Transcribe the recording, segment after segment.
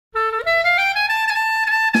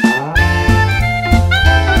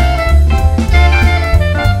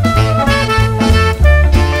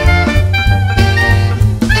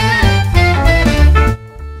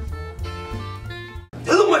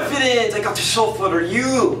special for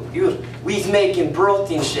you. We's making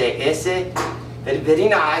protein shake, Very, very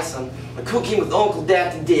nice. I'm cooking with Uncle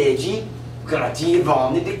Daddy Deji. Grazie,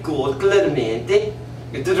 Ronnie, the gold, claramente.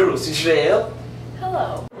 Get the Russi trail.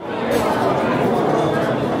 Hello.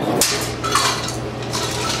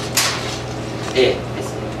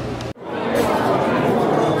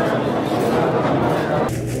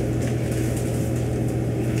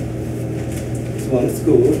 This one is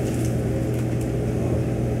good.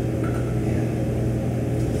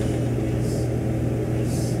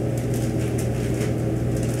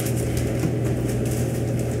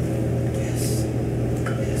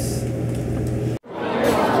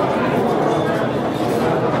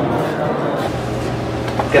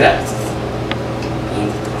 Grazie.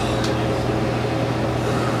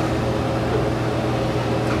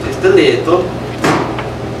 Just a little.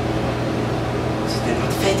 So they're not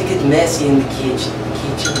afraid to get messy in the kitchen.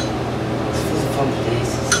 It's full of fun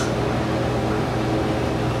places.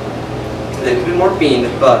 A little bit more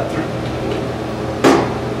peanut butter.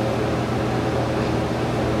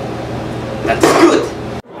 That's good.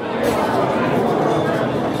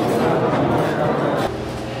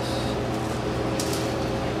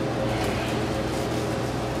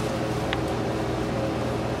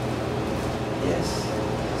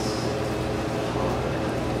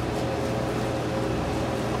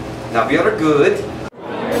 Now we are good.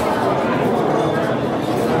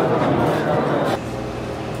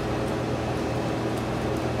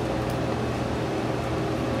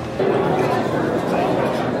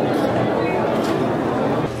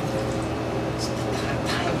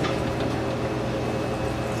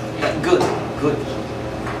 Good.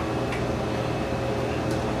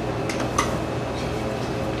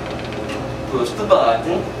 Push the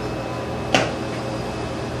button.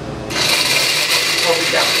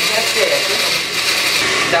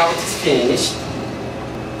 Now it's finished.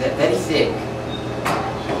 Very thick.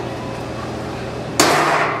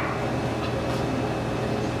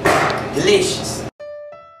 Delicious.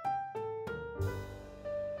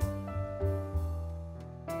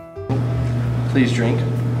 Please drink.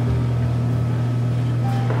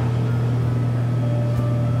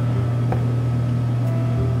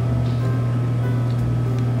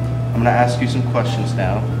 I'm going to ask you some questions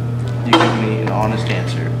now. You give me an honest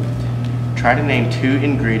answer. Try to name 2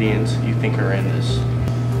 ingredients you think are in this.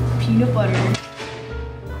 Peanut butter.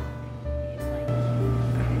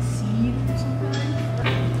 Like seed or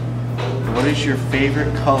something. What is your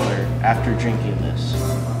favorite color after drinking this?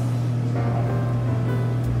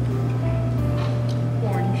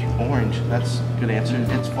 Orange. Orange. That's a good answer.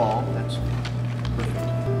 It's fall. That's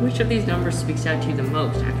perfect. Which of these numbers speaks out to you the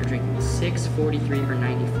most after drinking 6, 43, or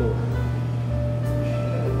 94?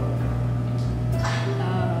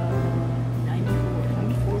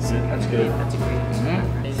 94. That's good. That's a great answer.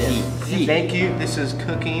 Thank you. This is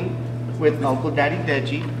Cooking with Uncle Daddy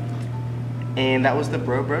Deji. And that was the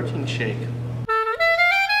Bro Protein Shake.